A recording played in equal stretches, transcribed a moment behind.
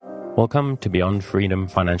Welcome to Beyond Freedom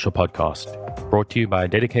Financial Podcast, brought to you by a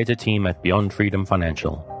dedicated team at Beyond Freedom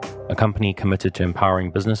Financial, a company committed to empowering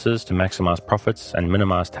businesses to maximize profits and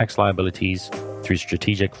minimize tax liabilities through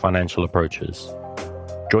strategic financial approaches.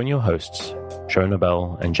 Join your hosts,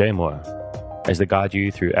 Shona and Jay Moore, as they guide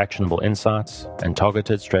you through actionable insights and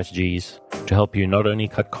targeted strategies to help you not only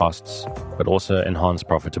cut costs, but also enhance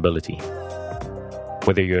profitability.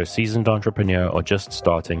 Whether you're a seasoned entrepreneur or just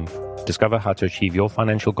starting, discover how to achieve your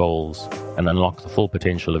financial goals and unlock the full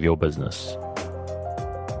potential of your business.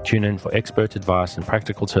 Tune in for expert advice and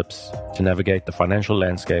practical tips to navigate the financial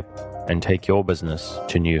landscape and take your business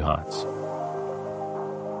to new heights.